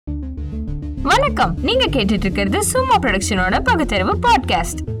வணக்கம், நீங்க கேட்டுட்டு இருக்கிறது சும்மா ப்ரொடக்ஷனோட பகுத்தறிவு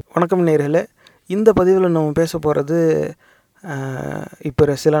பாட்காஸ்ட். வணக்கம் நேயர்களே. இந்த பதிவில் நம்ம பேச போகிறது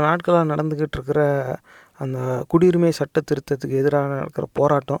இப்போ சில நாட்களாக நடந்துக்கிட்டு இருக்கிற அந்த குடியுரிமை சட்ட திருத்தத்துக்கு எதிராக நடக்கிற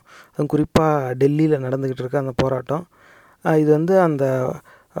போராட்டம். அது குறிப்பாக டெல்லியில் நடந்துக்கிட்டு இருக்க அந்த போராட்டம். இது வந்து அந்த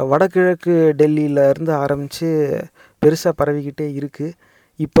வடகிழக்கு டெல்லியிலேருந்து ஆரம்பித்து பெருசாக பரவிக்கிட்டே இருக்குது.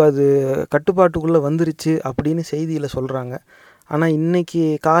 இப்போ அது கட்டுப்பாட்டுக்குள்ளே வந்துருச்சு அப்படின்னு செய்தியில் சொல்கிறாங்க. ஆனால் இன்றைக்கி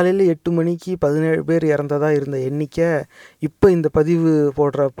காலையில் 8 மணிக்கு 17 பேர் இறந்ததாக இருந்த எண்ணிக்கை இப்போ இந்த பதிவு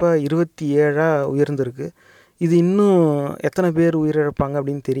போடுறப்ப 27 உயர்ந்திருக்கு. இது இன்னும் எத்தனை பேர் உயிரிழப்பாங்க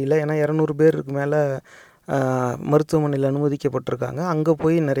அப்படின்னு தெரியல. ஏன்னா 200 பேருக்கு மேலே மருத்துவமனையில் அனுமதிக்கப்பட்டிருக்காங்க. அங்கே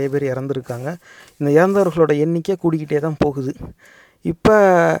போய் நிறைய பேர் இறந்துருக்காங்க. இந்த இறந்தவர்களோட எண்ணிக்கை கூடிக்கிட்டே தான் போகுது. இப்போ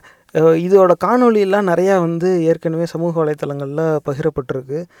இதோட காணொலியெல்லாம் நிறையா ஏற்கனவே சமூக வலைத்தளங்களில்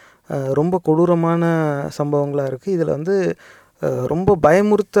பகிரப்பட்டிருக்கு. ரொம்ப கொடூரமான சம்பவங்களாக இருக்குது. இதில் ரொம்ப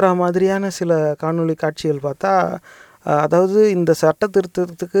பயமுறுத்துகிற மாதிரியான சில காணொளி காட்சிகள் பார்த்தா, அதாவது இந்த சட்ட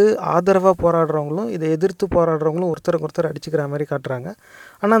திருத்தத்துக்கு ஆதரவாக போராடுறவங்களும் இதை எதிர்த்து போராடுறவங்களும் ஒருத்தருக்கு ஒருத்தர் அடிச்சுக்கிற மாதிரி காட்டுறாங்க.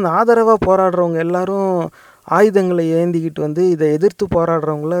 ஆனால் அந்த ஆதரவாக போராடுறவங்க எல்லாரும் ஆயுதங்களை ஏந்திக்கிட்டு இதை எதிர்த்து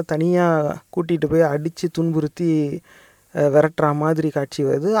போராடுறவங்கள தனியாக கூட்டிகிட்டு போய் அடித்து துன்புறுத்தி விரட்டுற மாதிரி காட்சி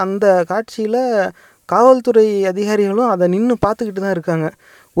வருது. அந்த காட்சியில் காவல்துறை அதிகாரிகளும் அதை நின்று பார்த்துக்கிட்டு தான் இருக்காங்க.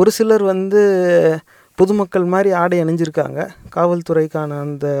 ஒரு சிலர் பொதுமக்கள் மாதிரி ஆடை அணிஞ்சிருக்காங்க. காவல்துறைக்கான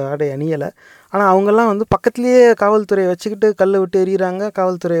அந்த ஆடை அணியலை. ஆனால் அவங்கெல்லாம் பக்கத்துலேயே காவல்துறையை வச்சுக்கிட்டு கல்லை விட்டு எறிகிறாங்க.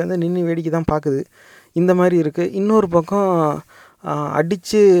 காவல்துறை நின்று வேடிக்கை தான் பார்க்குது. இந்த மாதிரி இருக்குது. இன்னொரு பக்கம்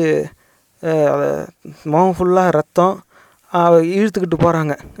அடித்து முகம் ஃபுல்லாக ரத்தம் இழுத்துக்கிட்டு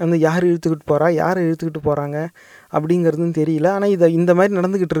போகிறாங்க. யார் இழுத்துக்கிட்டு போகிறா, யாரை இழுத்துக்கிட்டு போகிறாங்க அப்படிங்கிறதும் தெரியல. ஆனால் இந்த மாதிரி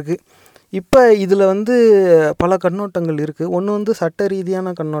நடந்துக்கிட்டு இருக்குது. இப்போ இதில் பல கண்ணோட்டங்கள் இருக்குது. ஒன்று சட்ட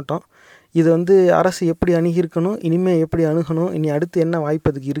ரீதியான கண்ணோட்டம். இது அரசு எப்படி அணுகியிருக்கணும், இனிமேல் எப்படி அணுகணும், இனி அடுத்து என்ன வாய்ப்பு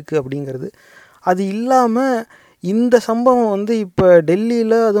அதுக்கு இருக்குது அப்படிங்கிறது. அது இல்லாமல் இந்த சம்பவம் இப்போ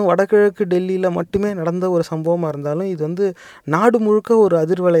டெல்லியில், அதுவும் வடகிழக்கு டெல்லியில் மட்டுமே நடந்த ஒரு சம்பவமாக இருந்தாலும் இது நாடு முழுக்க ஒரு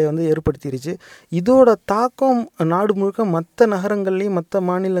அதிர்வலையை ஏற்படுத்திடுச்சு. இதோட தாக்கம் நாடு முழுக்க மற்ற நகரங்கள்லேயும் மற்ற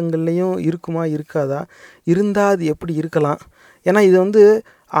மாநிலங்கள்லேயும் இருக்குமா இருக்காதா, இருந்தால் அது எப்படி இருக்கலாம்? ஏன்னா இது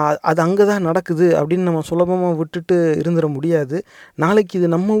அது அங்கே தான் நடக்குது அப்படின்னு நம்ம சுலபமாக விட்டுட்டு இருந்துட முடியாது. நாளைக்கு இது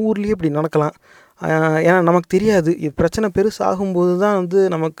நம்ம ஊர்லேயே இப்படி நடக்கலாம். ஏன்னா நமக்கு தெரியாது. இது பிரச்சனை பெருசாகும்போது தான்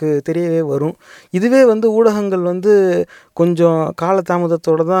நமக்கு தெரியவே வரும். இதுவே ஊடகங்கள் கொஞ்சம்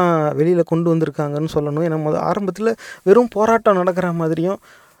காலதாமதத்தோடு தான் வெளியில் கொண்டு வந்திருக்காங்கன்னு சொல்லணும். ஏன்னா ஆரம்பத்தில் வெறும் போராட்டம் நடக்கிற மாதிரியும்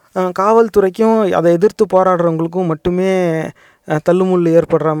காவல்துறைக்கும் அதை எதிர்த்து போராடுறவங்களுக்கும் மட்டுமே தள்ளுமுள்ளு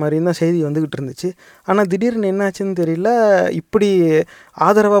ஏற்படுற மாதிரியும் தான் செய்தி வந்துக்கிட்டு இருந்துச்சு. ஆனால் திடீர்னு என்னாச்சுன்னு தெரியல, இப்படி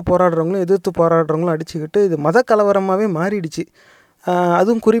ஆதரவாக போராடுறவங்களும் எதிர்த்து போராடுறவங்களும் அடிச்சுக்கிட்டு இது மத கலவரமாகவே மாறிடுச்சு.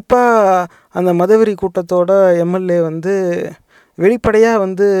 அதுவும் குறிப்பாக அந்த மதவெறி கூட்டத்தோட எம்எல்ஏ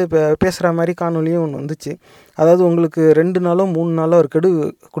வெளிப்படையாக பேசுகிற மாதிரி காணொலியும் ஒன்று வந்துச்சு. அதாவது உங்களுக்கு 2 நாளோ 3 நாளோ ஒரு கெடு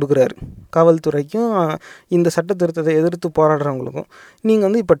கொடுக்குறாரு காவல்துறைக்கும் இந்த சட்ட திருத்தத்தை எதிர்த்து போராடுறவங்களுக்கும்.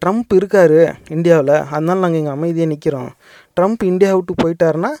 நீங்கள் இப்போ ட்ரம்ப் இருக்கார் இந்தியாவில், அதனால் நாங்கள் இங்கே அமைதியாக நிற்கிறோம். ட்ரம்ப் இந்தியா விட்டு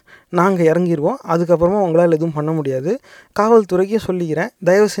போயிட்டாருன்னா நாங்கள் இறங்கிடுவோம். அதுக்கப்புறமா உங்களால் எதுவும் பண்ண முடியாது. காவல்துறைக்கும் சொல்லிக்கிறேன்,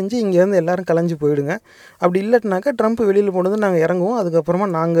 தயவு செஞ்சு இங்கேருந்து எல்லோரும் கலைஞ்சு போயிடுங்க. அப்படி இல்லைனாக்கா ட்ரம்ப் வெளியில் போனது நாங்கள் இறங்குவோம். அதுக்கப்புறமா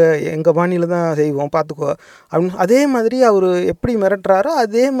நாங்கள் எங்கள் பாணியில் தான் செய்வோம், பார்த்துக்கோ அப்படின்னு. அதே மாதிரி அவர் எப்படி மிரட்டுறாரோ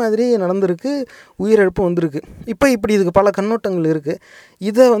அதே மாதிரி நடந்திருக்கு. உயிரிழப்பு வந்திருக்கு. இப்போ இப்படி இதுக்கு பல கண்ணோட்டங்கள் இருக்குது.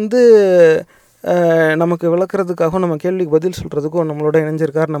 இதை நமக்கு விளக்குறதுக்காகவும் நம்ம கேள்விக்கு பதில் சொல்கிறதுக்கும் நம்மளோட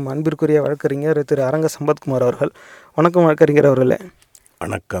இணைஞ்சிருக்கார் நம்ம அன்பிற்குரிய வழக்கறிஞர் திரு அரங்க சம்பத்குமார் அவர்கள். வணக்கம் வழக்கறிஞர் அவர்களே.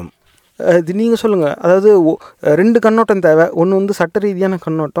 வணக்கம். இது நீங்கள் சொல்லுங்கள். அதாவது 2 கண்ணோட்டம் தேவை. ஒன்று சட்ட ரீதியான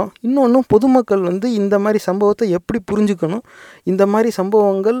கண்ணோட்டம், இன்னொன்று பொதுமக்கள் இந்த மாதிரி சம்பவத்தை எப்படி புரிஞ்சுக்கணும், இந்த மாதிரி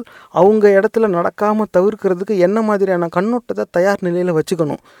சம்பவங்கள் அவங்க இடத்துல நடக்காமல் தவிர்க்கிறதுக்கு என்ன மாதிரியான கண்ணோட்டத்தை தயார் நிலையில்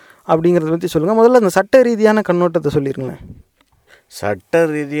வச்சுக்கணும் அப்படிங்கிறத பற்றி சொல்லுங்கள். முதல்ல அந்த சட்ட ரீதியான கண்ணோட்டத்தை சொல்லிடுங்களேன். சட்ட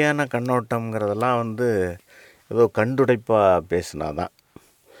ரீதியான கண்ணோட்டங்கிறதெல்லாம் ஏதோ கண்டுடைப்பாக பேசினாதான்.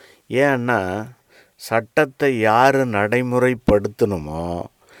 ஏன்னா சட்டத்தை யார் நடைமுறைப்படுத்தணுமோ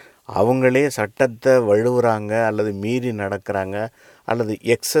அவங்களே சட்டத்தை வழுவுறாங்க அல்லது மீறி நடக்கிறாங்க அல்லது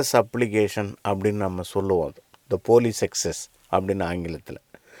எக்ஸஸ் அப்ளிகேஷன் அப்படின்னு நம்ம சொல்லுவோம். த போலீஸ் எக்ஸஸ் அப்படின்னு ஆங்கிலத்தில்.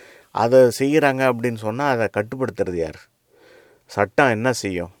 அதை செய்கிறாங்க அப்படின்னு சொன்னால் அதை கட்டுப்படுத்துறது யார்? சட்டம் என்ன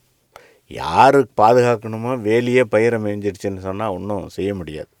செய்யும்? யார் பாதுகாக்கணுமோ வேலியே பயிரை மேய்ஞ்சிடுச்சுன்னு சொன்னால் ஒன்றும் செய்ய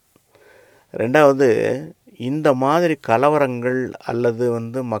முடியாது. ரெண்டாவது, இந்த மாதிரி கலவரங்கள் அல்லது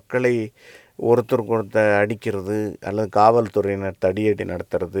மக்களை ஒருத்தருக்கு ஒருத்தர் அடிக்கிறது அல்லது காவல்துறையினர் தடியடி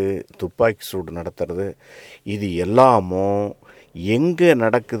நடத்துறது, துப்பாக்கி சூடு நடத்துறது, இது எல்லாமும் எங்கே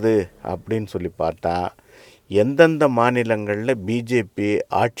நடக்குது அப்படின்னு சொல்லி பார்த்தா எந்தெந்த மாநிலங்களில் பிஜேபி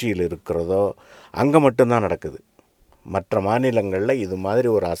ஆட்சியில் இருக்கிறதோ அங்கே மட்டும்தான் நடக்குது. மற்ற மாநிலங்களில் இது மாதிரி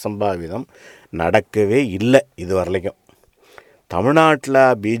ஒரு அசம்பாவிதம் நடக்கவே இல்லை இது வரலைக்கும். தமிழ்நாட்டில்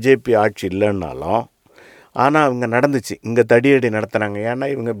பிஜேபி ஆட்சி இல்லைன்னாலும் ஆனால் அவங்க நடந்துச்சு, இங்கே தடியடி நடத்துனாங்க. ஏன்னா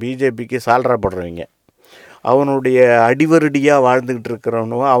இவங்க பிஜேபிக்கு சால்ரா போடுறவங்க, அவனுடைய அடிவருடியாக வாழ்ந்துக்கிட்டு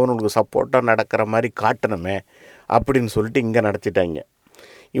இருக்கிறவனும் அவனுக்கு சப்போர்ட்டாக நடக்கிற மாதிரி காட்டணுமே அப்படின்னு சொல்லிட்டு இங்கே நடத்திட்டாங்க.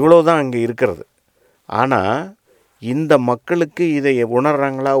 இவ்வளோதான் அங்கே இருக்கிறது. ஆனால் இந்த மக்களுக்கு இதை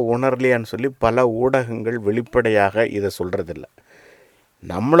உணர்றாங்களா உணரலையான்னு சொல்லி பல ஊடகங்கள் வெளிப்படையாக இதை சொல்கிறதில்ல.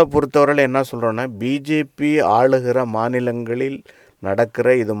 நம்மளை பொறுத்தவரையில் என்ன சொல்கிறோன்னா, பிஜேபி ஆளுகிற மாநிலங்களில்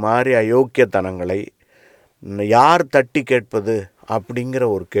நடக்கிற இது மாதிரி அயோக்கியத்தனங்களை யார் தட்டி கேட்பது அப்படிங்கிற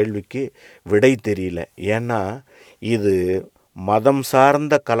ஒரு கேள்விக்கு விடை தெரியல. ஏன்னா இது மதம்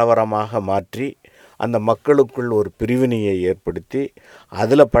சார்ந்த கலவரமாக மாற்றி அந்த மக்களுக்குள் ஒரு பிரிவினையை ஏற்படுத்தி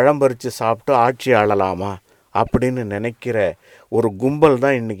அதில் பழம் பறித்து சாப்பிட்டு ஆட்சி ஆளலாமா அப்படின்னு நினைக்கிற ஒரு கும்பல்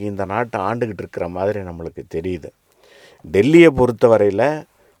தான் இன்றைக்கி இந்த நாட்டை ஆண்டுக்கிட்டு இருக்கிற மாதிரி நம்மளுக்கு தெரியுது. டெல்லியை பொறுத்தவரையில்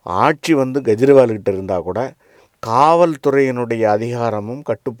ஆட்சி கெஜ்ரிவால்கிட்ட இருந்தால் கூட காவல்துறையினுடைய அதிகாரமும்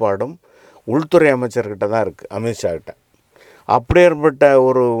கட்டுப்பாடும் உள்துறை அமைச்சர்கிட்ட தான் இருக்குது, அமித்ஷாக்கிட்ட. அப்படியேற்பட்ட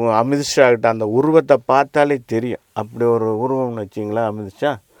ஒரு அமித்ஷாக்கிட்ட அந்த உருவத்தை பார்த்தாலே தெரியும். அப்படி ஒரு உருவம்னு வச்சிங்களா,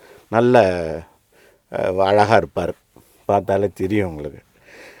 அமித்ஷா நல்ல அழகாக இருப்பார், பார்த்தாலே தெரியும் உங்களுக்கு.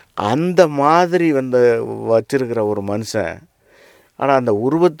 அந்த மாதிரி வச்சிருக்கிற ஒரு மனுஷன், ஆனால் அந்த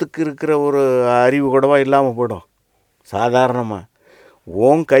உருவத்துக்கு இருக்கிற ஒரு அறிவு கூடவா இல்லாமல் போயிடும். சாதாரணமாக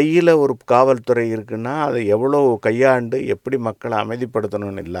உன் கையில் ஒரு காவல்துறை இருக்குன்னா அதை எவ்வளோ கையாண்டு எப்படி மக்களை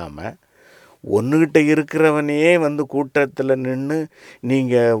அமைதிப்படுத்தணும்னு இல்லாமல் ஒன்றுகிட்ட இருக்கிறவனையே கூட்டத்தில் நின்று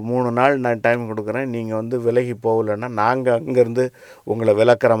நீங்கள் 3 நாள் நான் டைம் கொடுக்குறேன், நீங்கள் விலகி போகலைன்னா நாங்கள் அங்கேருந்து உங்களை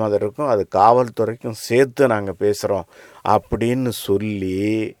விலக்கிற மாதிரி இருக்கும், அது காவல்துறைக்கும் சேர்த்து நாங்கள் பேசுகிறோம் அப்படின்னு சொல்லி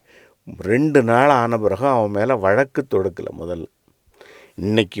 2 நாள் ஆன பிறகு அவன் மேலே வழக்கு தொடுக்கலை. முதல்ல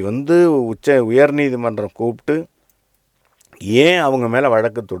இன்றைக்கி உயர்நீதிமன்றம் கூப்பிட்டு ஏன் அவங்க மேலே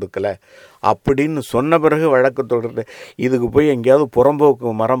வழக்கு தொடுக்கலை அப்படின்னு சொன்ன பிறகு வழக்கு தொடுக்க. இதுக்கு போய் எங்கேயாவது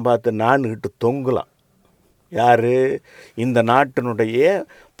புறம்போக்கு மரம் பார்த்து நான்கிட்டு தொங்கலாம். யார்? இந்த நாட்டினுடைய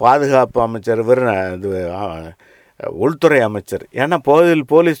பாதுகாப்பு அமைச்சர், இது உள்துறை அமைச்சர். ஏன்னா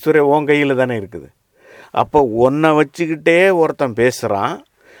போலீஸ் துறை உன் கையில் தானே இருக்குது. அப்போ ஒன்றை வச்சுக்கிட்டே ஒருத்தன் பேசுகிறான்,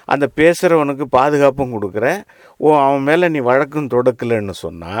 அந்த பேசுகிறவனுக்கு பாதுகாப்பும் கொடுக்குற, அவன் மேலே நீ வழக்கும் தொடுக்கலைன்னு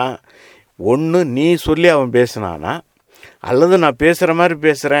சொன்னால், ஒன்று நீ சொல்லி அவன் பேசினானா, அல்லது நான் பேசுகிற மாதிரி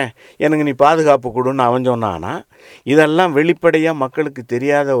பேசுகிறேன் எனக்கு நீ பாதுகாப்பு கொடுன்னு அவன் சொன்னானா. இதெல்லாம் வெளிப்படையாக மக்களுக்கு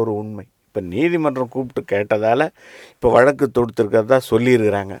தெரியாத ஒரு உண்மை. இப்போ நீதிமன்றம் கூப்பிட்டு கேட்டதால் இப்போ வழக்கு தொடுத்துருக்கிறதா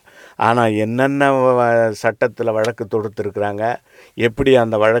சொல்லியிருக்கிறாங்க. ஆனால் என்னென்ன சட்டத்தில் வழக்கு தொடுத்துருக்குறாங்க, எப்படி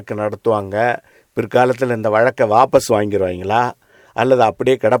அந்த வழக்கு நடத்துவாங்க, பிற்காலத்தில் இந்த வழக்கை வாபஸ் வாங்கிடுவாங்களா, அல்லது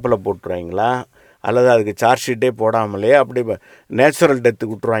அப்படியே கிடப்பில் போட்டுருவாங்களா, அல்லது அதுக்கு சார்ஜ் ஷீட்டே போடாமலே அப்படி நேச்சுரல்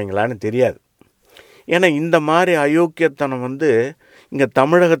டெத்துக்கு விட்டுருவாங்களான்னு தெரியாது. ஏன்னா இந்த மாதிரி அயோக்கியத்தனம் இங்கே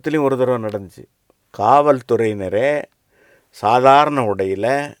தமிழகத்துலேயும் ஒரு தடவை நடந்துச்சு. காவல்துறையினரே சாதாரண உடையில்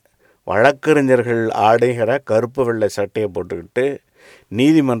வழக்கறிஞர்கள் ஆடைகிற கருப்பு வெள்ளை சட்டையை போட்டுக்கிட்டு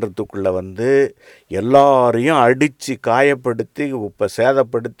நீதிமன்றத்துக்குள்ளே எல்லாரையும் அடித்து காயப்படுத்தி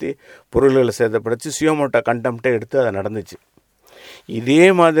சேதப்படுத்தி பொருள்களை சேதப்படுத்தி சுயமோட்டோ கண்டெம்ட்டை எடுத்து அதை நடந்துச்சு. இதே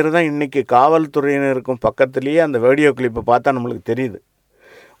மாதிரி தான் இன்றைக்கி காவல்துறையினருக்கும் பக்கத்துலேயே அந்த வீடியோ கிளிப்பை பார்த்தா நம்மளுக்கு தெரியுது.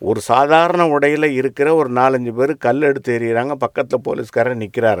 ஒரு சாதாரண உடையில் இருக்கிற ஒரு 4-5 பேர் கல் எடுத்து எறிகிறாங்க, பக்கத்தில் போலீஸ்காரர்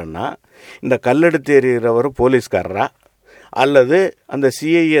நிற்கிறாருன்னா இந்த கல் எடுத்து எறிகிறவர் போலீஸ்காரரா அல்லது அந்த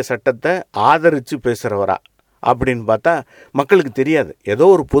சிஐஏ சட்டத்தை ஆதரித்து பேசுகிறவரா அப்படின்னு பார்த்தா மக்களுக்கு தெரியாது.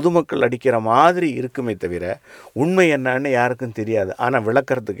 ஏதோ ஒரு பொதுமக்கள் அடிக்கிற மாதிரி இருக்குமே தவிர உண்மை என்னன்னு யாருக்கும் தெரியாது. ஆனால்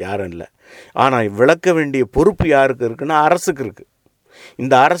விளக்கிறதுக்கு யாரும் இல்லை. ஆனால் விளக்க வேண்டிய பொறுப்பு யாருக்கு இருக்குன்னா அரசுக்கு இருக்குது.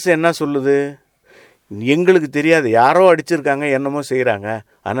 இந்த அரசு என்ன சொல்லுது, எங்களுக்கு தெரியாது, யாரோ அடிச்சிருக்காங்க என்னமோ செய்கிறாங்க,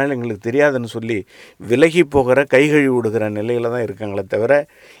 அதனால் எங்களுக்கு தெரியாதுன்னு சொல்லி விலகி போகிற கைகழி விடுகிற நிலையில் தான் இருக்காங்களே தவிர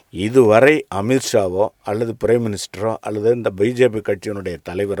இதுவரை அமித்ஷாவோ அல்லது பிரைம் மினிஸ்டரோ அல்லது இந்த பிஜேபி கட்சியினுடைய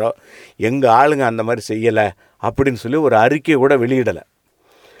தலைவரோ எங்கள் ஆளுங்க அந்த மாதிரி செய்யலை அப்படின்னு சொல்லி ஒரு அறிக்கை கூட வெளியிடலை.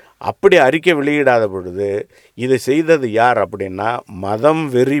 அப்படி அறிக்கை வெளியிடாத பொழுது இதை செய்தது யார் அப்படின்னா, மதம்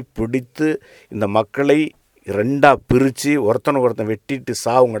வெறி பிடித்து இந்த மக்களை 2ஆக பிரித்து ஒருத்தன் வெட்டிட்டு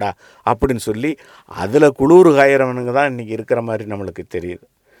சாவுங்கடா அப்படின்னு சொல்லி அதில் குளூர் காயிறவனுங்க தான் இன்றைக்கி இருக்கிற மாதிரி நம்மளுக்கு தெரியுது.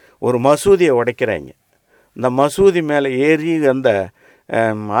 ஒரு மசூதியை உடைக்கிறாங்க, இந்த மசூதி மேலே ஏறி அந்த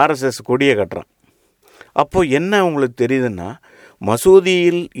ஆர்எஸ்எஸ் கொடியை கட்டுறான். அப்போது என்ன உங்களுக்கு தெரியுதுன்னா,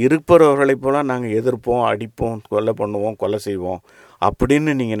 மசூதியில் இருப்பவர்களைப் போல் நாங்கள் எதிர்ப்போம், அடிப்போம், கொலை செய்வோம்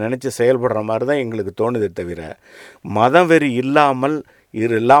அப்படின்னு நீங்கள் நினச்சி செயல்படுற மாதிரி தான் எங்களுக்கு தோணுதே தவிர மதம் வெறி இல்லாமல்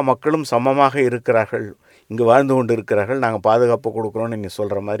எல்லா மக்களும் சமமாக இருக்கிறார்கள், இங்கே வாழ்ந்து கொண்டு இருக்கிறார்கள், நாங்கள் பாதுகாப்பு கொடுக்குறோன்னு நீங்கள்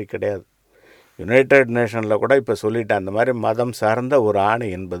சொல்கிற மாதிரி கிடையாது. யுனைடெட் நேஷனில் கூட இப்போ சொல்லிட்டான், அந்த மாதிரி மதம் சார்ந்த ஒரு ஆணை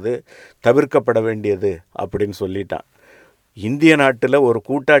என்பது தவிர்க்கப்பட வேண்டியது அப்படின்னு சொல்லிட்டான். இந்திய நாட்டில் ஒரு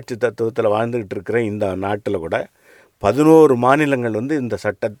கூட்டாட்சி தத்துவத்தில் வாழ்ந்துக்கிட்டு இருக்கிற இந்த நாட்டில் கூட 11 மாநிலங்கள் இந்த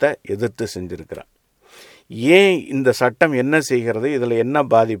சட்டத்தை எதிர்த்து செஞ்சுருக்கிறான். ஏன் இந்த சட்டம் என்ன செய்கிறது, இதில் என்ன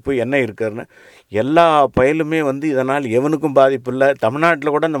பாதிப்பு என்ன இருக்குதுன்னு எல்லா பயலுமே இதனால் எவனுக்கும் பாதிப்பு இல்லை.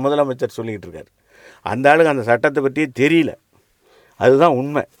 தமிழ்நாட்டில் கூட இந்த முதலமைச்சர் சொல்லிக்கிட்டு இருக்கார். அந்த ஆளுக்கு அந்த சட்டத்தை பற்றியே தெரியல. அதுதான்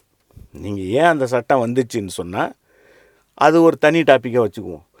உண்மை. நீங்கள் ஏன் அந்த சட்டம் வந்துச்சுன்னு சொன்னால் அது ஒரு தனி டாப்பிக்காக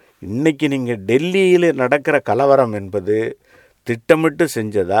வச்சுக்குவோம். இன்றைக்கி நீங்கள் டெல்லியில் நடக்கிற கலவரம் என்பது திட்டமிட்டு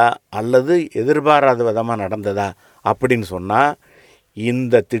செஞ்சதா அல்லது எதிர்பாராத விதமாக நடந்ததா அப்படின்னு சொன்னால்,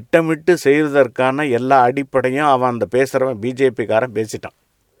 இந்த திட்டமிட்டு செய்வதற்கான எல்லா அடிப்படையும் அவன் அந்த பேசுகிறவன் பிஜேபிக்காரன் பேசிட்டான்.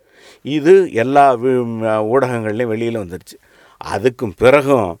 இது எல்லா ஊடகங்கள்லையும் வெளியில் வந்துருச்சு. அதுக்கும்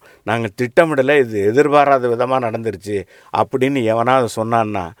பிறகும் நாங்கள் திட்டமிடலை, இது எதிர்பாராத விதமாக நடந்துருச்சு அப்படின்னு எவனாவது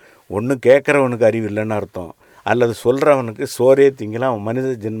சொன்னான்னா ஒன்று கேட்குறவனுக்கு அறிவு இல்லைன்னு அர்த்தம், அல்லது சொல்கிறவனுக்கு சோறே திங்கலாம், அவன் மனித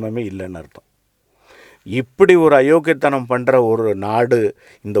ஜென்மமே இல்லைன்னு அர்த்தம். இப்படி ஒரு அயோக்கியத்தனம் பண்ணுற ஒரு நாடு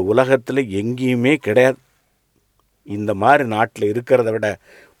இந்த உலகத்தில் எங்கேயுமே கிடையாது. இந்த மாதிரி நாட்டில் இருக்கிறத விட,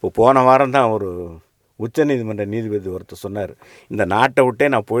 இப்போ போன வாரம் தான் ஒரு உச்சநீதிமன்ற நீதிபதி ஒருத்தர் சொன்னார், இந்த நாட்டை விட்டே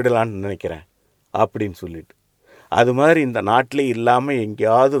நான் போயிடலான்னு நினைக்கிறேன் அப்படின்னு சொல்லிட்டு. அது மாதிரி இந்த நாட்டிலே இல்லாமல்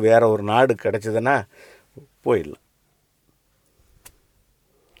எங்கேயாவது வேற ஒரு நாடு கிடச்சிதுன்னா போயிடலாம்.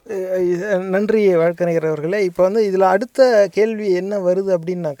 நன்றி வழக்கறிஞர் அவர்களே. இப்போ இதில் அடுத்த கேள்வி என்ன வருது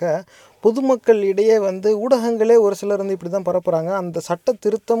அப்படின்னாக்கா, பொதுமக்கள் இடையே ஊடகங்களே ஒரு சிலர் இப்படி தான் பரப்புகிறாங்க. அந்த சட்ட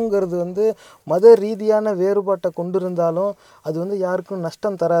திருத்தம்ங்கிறது மத ரீதியான வேறுபாட்டை கொண்டு இருந்தாலும் அது யாருக்கும்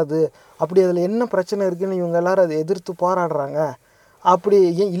நஷ்டம் தராது, அப்படி அதில் என்ன பிரச்சனை இருக்குதுன்னு இவங்க எல்லாரும் அதை எதிர்த்து போராடுறாங்க. அப்படி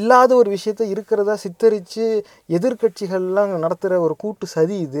இல்லாத ஒரு விஷயத்தை இருக்கிறதா சித்தரித்து எதிர்கட்சிகள்லாம் நடத்துகிற ஒரு கூட்டு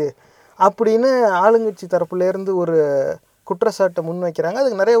சதி இது அப்படின்னு ஆளுங்கட்சி தரப்புலேருந்து ஒரு குற்றச்சாட்டை முன்வைக்கிறாங்க.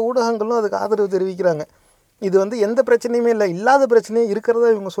 அதுக்கு நிறைய ஊடகங்களும் அதுக்கு ஆதரவு தெரிவிக்கிறாங்க. இது எந்த பிரச்சனையுமே இல்லை, இல்லாத பிரச்சனையே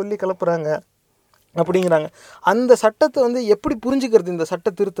இருக்கிறதா இவங்க சொல்லி கிளப்புறாங்க அப்படிங்கிறாங்க. அந்த சட்டத்தை எப்படி புரிஞ்சுக்கிறது, இந்த சட்ட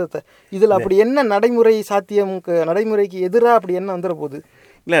திருத்தத்தை? இதில் அப்படி என்ன நடைமுறைக்கு எதிராக அப்படி என்ன வந்துட போகுது?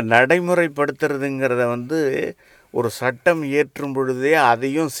 இல்லை, நடைமுறைப்படுத்துறதுங்கிறத ஒரு சட்டம் இயற்றும் பொழுதே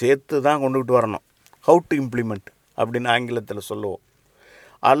அதையும் சேர்த்து தான் கொண்டுகிட்டு வரணும். ஹவு டு இம்ப்ளிமெண்ட் அப்படின்னு ஆங்கிலத்தில் சொல்லுவோம்,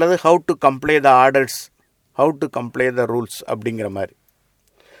 அல்லது how to comply the orders, how to comply the rules அப்படிங்கிற மாதிரி.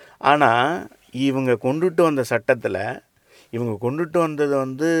 ஆனால் இவங்க கொண்டுட்டு வந்த சட்டத்தில் இவங்க கொண்டுட்டு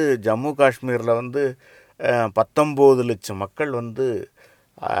வந்தது ஜம்மு காஷ்மீரில் 19 லட்சம் மக்கள்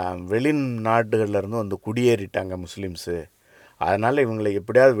வெளிநாடுகள்லேருந்து குடியேறிட்டாங்க முஸ்லீம்ஸு. அதனால் இவங்களை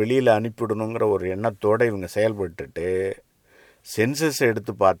எப்படியாவது வெளியில் அனுப்பிவிடணுங்கிற ஒரு எண்ணத்தோடு இவங்க செயல்பட்டுட்டு சென்சஸ்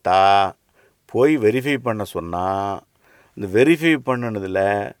எடுத்து பார்த்தா போய் வெரிஃபை பண்ண சொன்னால், இந்த வெரிஃபை பண்ணினதில்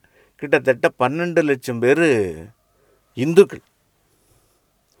கிட்டத்தட்ட 12 லட்சம் பேர் இந்துக்கள்,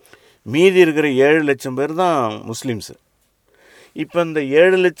 மீதி இருக்கிற 7 லட்சம் பேர் தான் முஸ்லீம்ஸு. இப்போ இந்த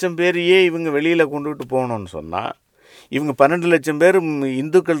 7 லட்சம் பேரையே இவங்க வெளியில் கொண்டுகிட்டு போகணுன்னு சொன்னால், இவங்க 12 லட்சம் பேர்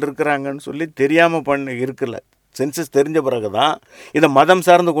இந்துக்கள் இருக்கிறாங்கன்னு சொல்லி தெரியாமல் இருக்கல. சென்சஸ் தெரிஞ்ச பிறகு தான் இதை மதம்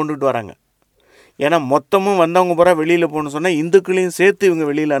சார்ந்து கொண்டுகிட்டு வராங்க. ஏன்னா மொத்தமும் வந்தவங்க பூரா வெளியில் போகணுன்னு சொன்னால் இந்துக்களையும் சேர்த்து இவங்க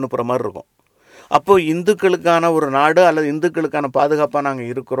வெளியில் அனுப்புகிற மாதிரி இருக்கும். அப்போது இந்துக்களுக்கான ஒரு நாடு அல்லது இந்துக்களுக்கான பாதுகாப்பாக நாங்கள்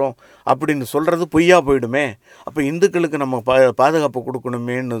இருக்கிறோம் அப்படின்னு சொல்கிறது பொய்யா போயிடுமே. அப்போ இந்துக்களுக்கு நம்ம பாதுகாப்பு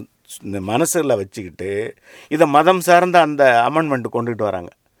கொடுக்கணுமேன்னு இந்த மனசில் வச்சுக்கிட்டு இதை மதம் சார்ந்த அந்த அமெண்ட்மெண்ட் கொண்டுகிட்டு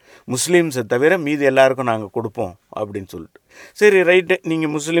வராங்க. முஸ்லீம்ஸை தவிர மீதி எல்லாருக்கும் நாங்கள் கொடுப்போம் அப்படின்னு சொல்லிட்டு. சரி, ரைட்டு,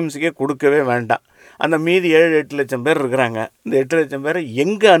 நீங்கள் முஸ்லீம்ஸுக்கே கொடுக்கவே வேண்டாம், அந்த மீதி 7-8 லட்சம் பேர் இருக்கிறாங்க, இந்த 8 லட்சம் பேரை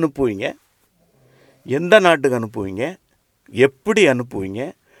எங்கே அனுப்புவீங்க? எந்த நாட்டுக்கு அனுப்புவீங்க? எப்படி அனுப்புவீங்க?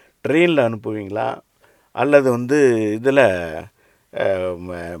 ட்ரெயினில் அனுப்புவீங்களா, அல்லது இதில்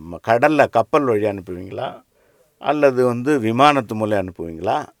கடலில் கப்பல் வழி அனுப்புவீங்களா, அல்லது விமானத்து மூலம்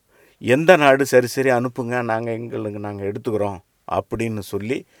அனுப்புவீங்களா? எந்த நாடு சரி அனுப்புங்க, நாங்கள் எடுத்துக்கிறோம் அப்படின்னு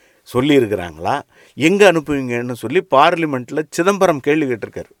சொல்லியிருக்கிறாங்களா? எங்கே அனுப்புவீங்கன்னு சொல்லி பார்லிமெண்ட்டில் சிதம்பரம் கேள்வி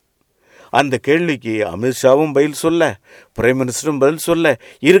கேட்டிருக்காரு. அந்த கேள்விக்கு அமித்ஷாவும் பதில் சொல்ல, பிரைம் மினிஸ்டரும் பதில் சொல்ல,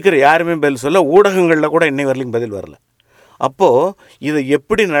 இருக்கிற யாருமே பதில் சொல்ல, ஊடகங்களில் கூட இன்னை வரலையும் பதில் வரல. அப்போது இதை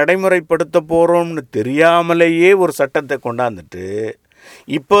எப்படி நடைமுறைப்படுத்த போகிறோம்னு தெரியாமலேயே ஒரு சட்டத்தை கொண்டாந்துட்டு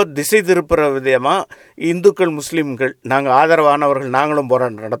இப்போ திசை திருப்புற விதமாக இந்துக்கள் முஸ்லீம்கள் நாங்கள் ஆதரவானவர்கள் நாங்களும்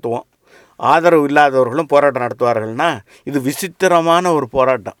போராட்டம் நடத்துவோம், ஆதரவு இல்லாதவர்களும் போராட்டம் நடத்துவார்கள்னா இது விசித்திரமான ஒரு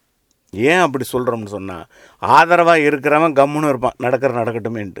போராட்டம். ஏன் அப்படி சொல்கிறோம்னு சொன்னால், ஆதரவாக இருக்கிறவன் கம்முன்னு இருப்பான்,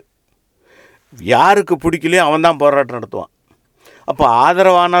 நடக்கட்டுமேன்ட்டு. யாருக்கு பிடிக்கலையோ அவன் தான் போராட்டம் நடத்துவான். அப்போ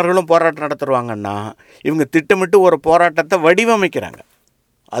ஆதரவானவர்களும் போராட்டம் நடத்துருவாங்கன்னா இவங்க திட்டமிட்டு ஒரு போராட்டத்தை வடிவமைக்கிறாங்க.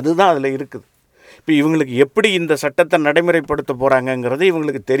 அதுதான் அதில் இருக்குது. இப்போ இவங்களுக்கு எப்படி இந்த சட்டத்தை நடைமுறைப்படுத்த போகிறாங்கங்கிறது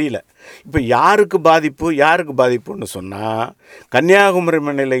இவங்களுக்கு தெரியல. இப்போ யாருக்கு பாதிப்புன்னு சொன்னால், கன்னியாகுமரி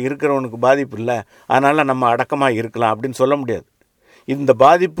மண்ணில் இருக்கிறவனுக்கு பாதிப்பு இல்லை, அதனால் நம்ம அடக்கமாக இருக்கலாம் அப்படின்னு சொல்ல முடியாது. இந்த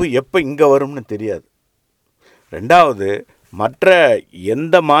பாதிப்பு எப்போ இங்கே வரும்னு தெரியாது. ரெண்டாவது, மற்ற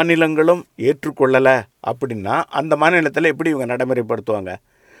எந்த மாநிலங்களும் ஏற்றுக்கொள்ளலை அப்படின்னா அந்த மாநிலத்தில் எப்படி இவங்க நடைமுறைப்படுத்துவாங்க?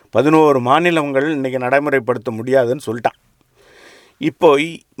 11 மாநிலங்கள் இன்றைக்கி நடைமுறைப்படுத்த முடியாதுன்னு சொல்லிட்டான். இப்போ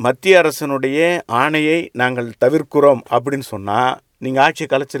மத்திய அரசனுடைய ஆணையை நாங்கள் தவிர்க்கிறோம் அப்படின்னு சொன்னால் நீங்கள் ஆட்சியை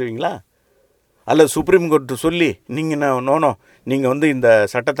கலைச்சிருவீங்களா? அல்லது சுப்ரீம் கோர்ட்டு சொல்லி நீங்கள் நீங்கள் இந்த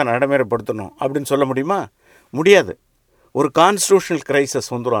சட்டத்தை நடைமுறைப்படுத்தணும் அப்படின்னு சொல்ல முடியுமா? முடியாது. ஒரு கான்ஸ்டியூஷனல்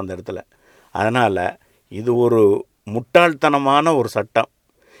கிரைசஸ் வந்துடும் அந்த இடத்துல. அதனால் இது ஒரு முட்டாள்தனமான ஒரு சட்டம்,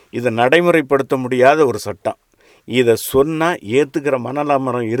 இதை நடைமுறைப்படுத்த முடியாத ஒரு சட்டம். இதை சொன்னால் ஏற்றுக்கிற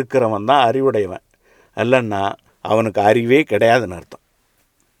மனநலம் இருக்கிறவன் தான் அறிவுடையவன், இல்லைன்னா அவனுக்கு அறிவே கிடையாதுன்னு அர்த்தம்.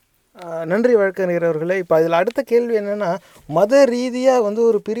 நன்றி வழக்கறிஞர் அவர்களே. இப்போ அதில் அடுத்த கேள்வி என்னென்னா, மத ரீதியாக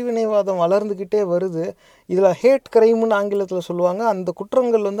ஒரு பிரிவினைவாதம் வளர்ந்துக்கிட்டே வருது. இதில் ஹேட் கிரைம்னு ஆங்கிலத்தில் சொல்லுவாங்க. அந்த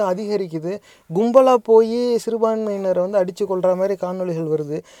குற்றங்கள் அதிகரிக்குது. கும்பலாக போய் சிறுபான்மையினரை அடித்து கொள்கிற மாதிரி காணொளிகள்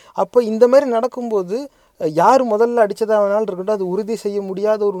வருது. அப்போ இந்த மாதிரி நடக்கும்போது யார் முதல்ல அடித்ததாக வேணாலும் இருக்கட்டும், அது உறுதி செய்ய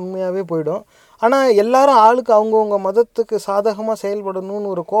முடியாத ஒரு உண்மையாகவே போயிடும். ஆனால் எல்லாரும் ஆளுக்கு அவங்கவுங்க மதத்துக்கு சாதகமாக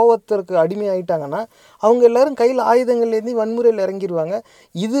செயல்படணும்னு ஒரு கோவத்திற்கு அடிமையாயிட்டாங்கன்னா அவங்க எல்லோரும் கையில் ஆயுதங்கள்லேருந்து வன்முறையில் இறங்கிடுவாங்க.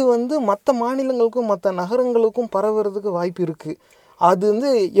 இது மற்ற மாநிலங்களுக்கும் மற்ற நகரங்களுக்கும் பரவுறதுக்கு வாய்ப்பு இருக்குது. அது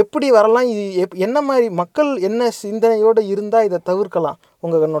எப்படி வரலாம்? இது என்ன மாதிரி மக்கள் என்ன சிந்தனையோடு இருந்தால் இதை தவிர்க்கலாம்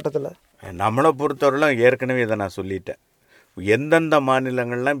உங்கள் கண்ணோட்டத்தில்? நம்மளை பொறுத்தவரையிலும் ஏற்கனவே இதை நான் சொல்லிட்டேன். எந்தெந்த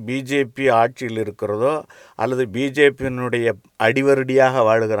மாநிலங்கள்லாம் பிஜேபி ஆட்சியில் இருக்கிறதோ அல்லது பிஜேபியினுடைய அடிவருடியாக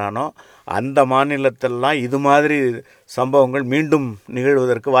வாழுகிறானோ அந்த மாநிலத்திலலாம் இது மாதிரி சம்பவங்கள் மீண்டும்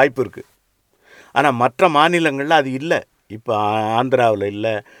நிகழ்வதற்கு வாய்ப்பு இருக்குது. ஆனால் மற்ற மாநிலங்களில் அது இல்லை. இப்போ ஆந்திராவில்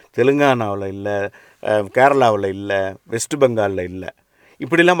இல்லை, தெலுங்கானாவில் இல்லை, கேரளாவில் இல்லை, வெஸ்ட் பெங்காலில் இல்லை.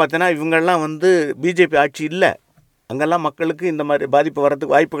 இப்படிலாம் பார்த்தோன்னா இவங்கெல்லாம் பிஜேபி ஆட்சி இல்லை. அங்கெல்லாம் மக்களுக்கு இந்த மாதிரி பாதிப்பு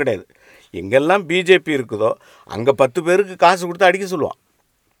வர்றதுக்கு வாய்ப்பு கிடையாது. எங்கெல்லாம் பிஜேபி இருக்குதோ அங்கே 10 பேருக்கு காசு கொடுத்து அடிக்க சொல்லுவான்.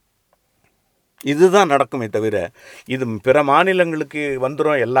 இதுதான் நடக்குமே தவிர இது பிற மாநிலங்களுக்கு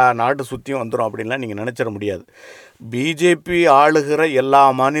வந்துடும், எல்லா நாடு சுற்றியும் வந்துடும் அப்படின்லாம் நீங்கள் நினச்சிட முடியாது. பிஜேபி ஆளுகிற எல்லா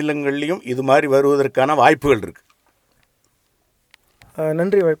மாநிலங்கள்லேயும் இது மாதிரி வருவதற்கான வாய்ப்புகள் இருக்குது.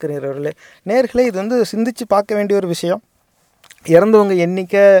 நன்றி வழக்கறிஞர் அவர்களே. நேர்களே, இது சிந்திச்சு பார்க்க வேண்டிய ஒரு விஷயம். இறந்தவங்க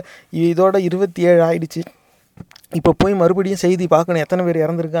எண்ணிக்கை இதோட 27 ஆயிடுச்சு. இப்போ போய் மறுபடியும் செய்தி பார்க்கணும், எத்தனை பேர்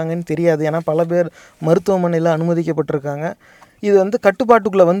இறந்துருக்காங்கன்னு தெரியாது. ஏன்னா பல பேர் மருத்துவமனையில் அனுமதிக்கப்பட்டிருக்காங்க. இது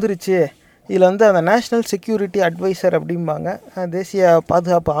கட்டுப்பாட்டுக்குள்ளே வந்துருச்சு. இதில் அந்த நேஷ்னல் செக்யூரிட்டி அட்வைசர் அப்படிம்பாங்க, தேசிய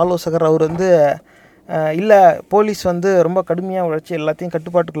பாதுகாப்பு ஆலோசகர், அவர் இல்லை போலீஸ் ரொம்ப கடுமையாக உழைச்சி எல்லாத்தையும்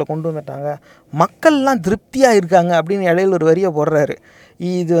கட்டுப்பாட்டுக்குள்ளே கொண்டு வந்துட்டாங்க, மக்கள்லாம் திருப்தியாக இருக்காங்க அப்படின்னு இடையில ஒரு வரியை போடுறாரு.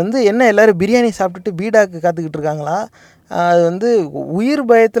 இது என்ன எல்லோரும் பிரியாணி சாப்பிட்டுட்டு பீடாக்கு காத்துக்கிட்டு இருக்காங்களா? அது உயிர்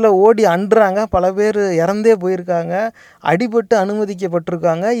பயத்தில் ஓடி அன்றாங்க. பல பேர் இறந்தே போயிருக்காங்க, அடிபட்டு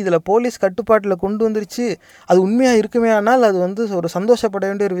அனுமதிக்கப்பட்டிருக்காங்க. இதில் போலீஸ் கட்டுப்பாட்டில் கொண்டு வந்துருச்சு. அது உண்மையாக இருக்குமே, ஆனால் அது ஒரு சந்தோஷப்பட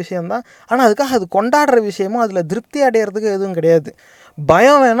வேண்டிய ஒரு விஷயந்தான். ஆனால் அதுக்காக அது கொண்டாடுற விஷயமும் அதில் திருப்தி அடையிறதுக்கு எதுவும் கிடையாது.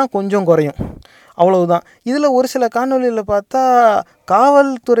 பயம் வேணால் கொஞ்சம் குறையும், அவ்வளவுதான். இதில் ஒரு சில காணொலியில் பார்த்தா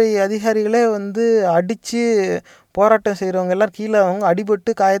காவல்துறை அதிகாரிகளே அடித்து போராட்டம் செய்கிறவங்க எல்லோரும் கீழே அவங்க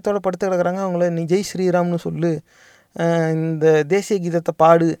அடிபட்டு காயத்தோடு படுத்து கிடக்குறாங்க. அவங்கள நீ ஜெய் ஸ்ரீராம்னு சொல்லு, இந்த தேசிய கீதத்தை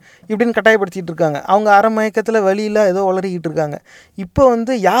பாடு இப்படின்னு கட்டாயப்படுத்திகிட்டு இருக்காங்க. அவங்க அரை மயக்கத்தில் வழியில் ஏதோ உளறிக்கிட்டு இருக்காங்க. இப்போ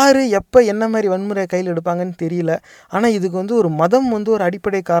யார் எப்போ என்ன மாதிரி வன்முறை கையில் எடுப்பாங்கன்னு தெரியல. ஆனால் இதுக்கு ஒரு மதம் ஒரு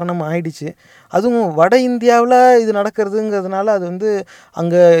அடிப்படை காரணம் ஆயிடுச்சு. அதுவும் வட இந்தியாவில் இது நடக்கிறதுங்கிறதுனால அது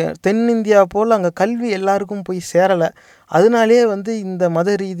அங்கே தென்னிந்தியா போல் அங்கே கல்வி எல்லாருக்கும் போய் சேரலை. அதனாலே இந்த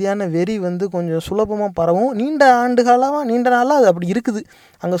மத ரீதியான வெறி கொஞ்சம் சுலபமாக பரவும். நீண்ட நாளாக அது அப்படி இருக்குது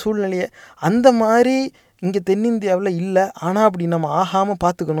அங்கே சூழ்நிலையை. அந்த மாதிரி இங்கே தென்னிந்தியாவில் இல்லை. ஆனால் அப்படி நம்ம ஆகாமல்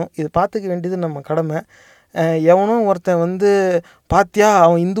பார்த்துக்கணும். இது பார்த்துக்க வேண்டியது நம்ம கடமை. எவனோ ஒருத்தன் பாத்தியா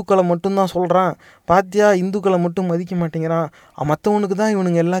அவன் இந்துக்களை மட்டும்தான் சொல்கிறான், பாத்தியா இந்துக்களை மட்டும் மதிக்க மாட்டேங்கிறான், மற்றவனுக்கு தான்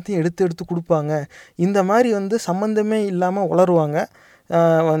இவனுங்க எல்லாத்தையும் எடுத்து கொடுப்பாங்க, இந்த மாதிரி சம்மந்தமே இல்லாமல் உளருவாங்க.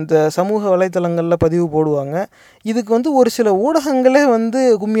 அந்த சமூக வலைத்தளங்களில் பதிவு போடுவாங்க. இதுக்கு ஒரு சில ஊடகங்களே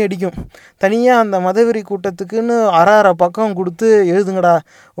கும்மி அடிக்கும். தனியாக அந்த மதவெறி கூட்டத்துக்குன்னு அரை பக்கம் கொடுத்து எழுதுங்கடா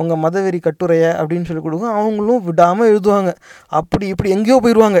உங்கள் மதவெறி கட்டுரையை அப்படின்னு சொல்லி கொடுக்கும். அவங்களும் விடாமல் எழுதுவாங்க. அப்படி இப்படி எங்கேயோ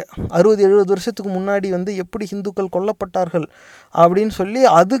போயிடுவாங்க. 60-70 வருஷத்துக்கு முன்னாடி எப்படி ஹிந்துக்கள் கொல்லப்பட்டார்கள் அப்படின்னு சொல்லி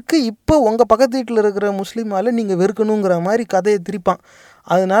அதுக்கு இப்போ உங்கள் பக்கத்து வீட்டில் இருக்கிற முஸ்லீமால் நீங்கள் வெறுக்கணுங்கிற மாதிரி கதையை திரிப்பான்.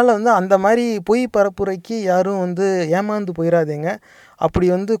 அதனால் அந்த மாதிரி பொய் பரப்புரைக்கு யாரும் ஏமாந்து போயிடாதீங்க. அப்படி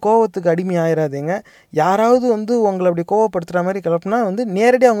கோவத்துக்கு அடிமை ஆயிடாதீங்க. யாராவது உங்களை அப்படி கோவப்படுத்துகிற மாதிரி கிளப்புனா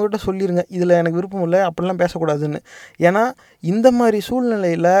நேரடியாக அவங்ககிட்ட சொல்லிடுங்க, இதில் எனக்கு விருப்பம் இல்லை, அப்படிலாம் பேசக்கூடாதுன்னு. ஏன்னா இந்த மாதிரி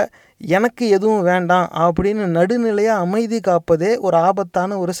சூழ்நிலையில் எனக்கு எதுவும் வேண்டாம் அப்படின்னு நடுநிலையாக அமைதி காப்பதே ஒரு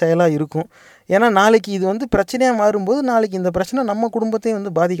ஆபத்தான ஒரு செயலாக இருக்கும். ஏன்னா நாளைக்கு இது வந்து பிரச்சனையாக மாறும்போது நாளைக்கு இந்த பிரச்சனை நம்ம குடும்பத்தையும்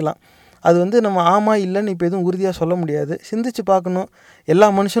வந்து பாதிக்கலாம். அது வந்து நம்ம ஆமாம் இல்லைன்னு இப்போ எதுவும் உறுதியாக சொல்ல முடியாது. சிந்திச்சு பார்க்கணும். எல்லா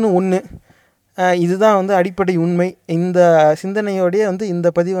மனுஷனும் ஒன்று, இதுதான் வந்து அடிப்படை உண்மை. இந்த சிந்தனையோடையே வந்து இந்த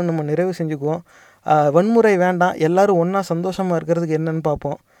பதிவை நம்ம நிறைவு செஞ்சுக்குவோம். வன்முறை வேண்டாம், எல்லாரும் ஒன்றா சந்தோஷமாக இருக்கிறதுக்கு என்னன்னு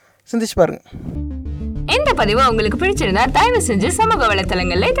பார்ப்போம். சிந்திச்சு பாருங்கள். இந்த பதிவு உங்களுக்கு பிடிச்சிருந்தா தயவு செஞ்சு சமூக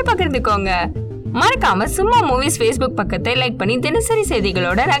வலைத்தளங்கள்ல இதை பகிர்ந்துக்கோங்க. மறக்காம சும்மா மூவிஸ் Facebook பக்கத்தை லைக் பண்ணி தினசரி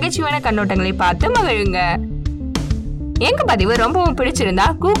செய்திகளோட நகைச்சுவையான கண்ணோட்டங்களை பார்த்து மகிழுங்க. எங்க பதிவு ரொம்பவும் பிடிச்சிருந்தா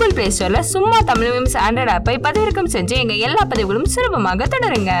கூகுள் பிளே ஸ்டோர்ல சும்மா தமிழ் மீம்ஸ் ஆண்ட்ராய்டு ஆப்பை பதிவிறக்கம் செஞ்சு எங்க எல்லா பதிவுகளும் சுலபமாக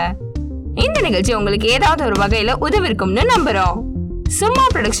தொடருங்க. இந்த நிகழ்ச்சி உங்களுக்கு ஏதாவது ஒரு வகையில உதவிருக்கும்னு நம்புறோம். சும்மா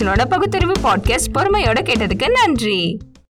ப்ரொடக்ஷனோட பகுத்தறிவு பாட்காஸ்ட் பொறுமையோட கேட்டதுக்கு நன்றி.